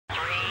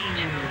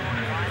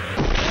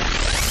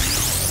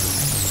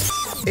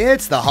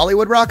It's the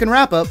Hollywood Rockin'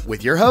 Wrap-Up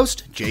with your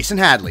host, Jason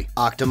Hadley.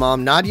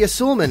 Octomom Nadia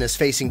Sulman is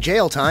facing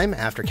jail time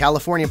after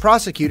California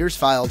prosecutors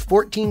filed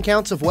 14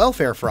 counts of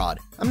welfare fraud.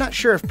 I'm not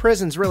sure if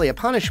prison's really a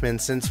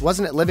punishment, since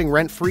wasn't it living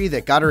rent-free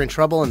that got her in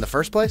trouble in the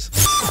first place?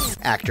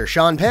 Actor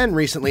Sean Penn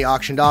recently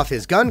auctioned off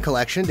his gun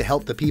collection to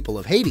help the people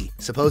of Haiti.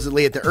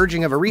 Supposedly at the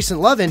urging of a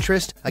recent love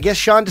interest, I guess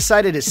Sean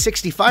decided his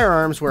 60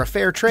 firearms were a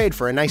fair trade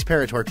for a nice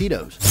pair of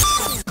torpedoes.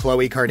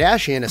 Khloe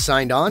Kardashian is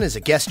signed on as a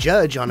guest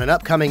judge on an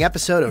upcoming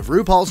episode of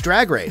RuPaul's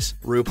Drag Race.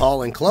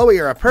 RuPaul and Khloe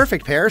are a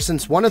perfect pair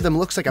since one of them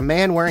looks like a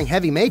man wearing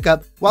heavy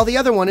makeup, while the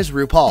other one is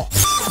RuPaul.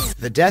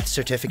 The death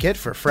certificate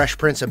for Fresh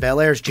Prince of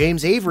Bel-Air's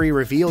James Avery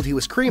revealed he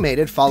was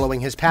cremated following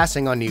his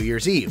passing on New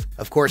Year's Eve.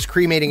 Of course,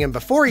 cremating him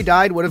before he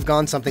died would have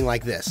gone something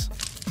like this.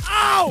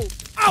 Ow!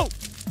 Ow!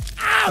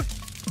 Ow!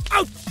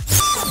 Ow!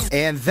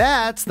 And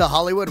that's the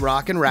Hollywood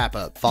Rockin'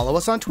 Wrap-Up. Follow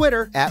us on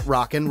Twitter at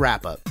Rockin'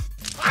 Wrap-Up.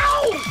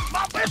 Ow!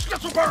 My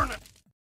biscuits are burning!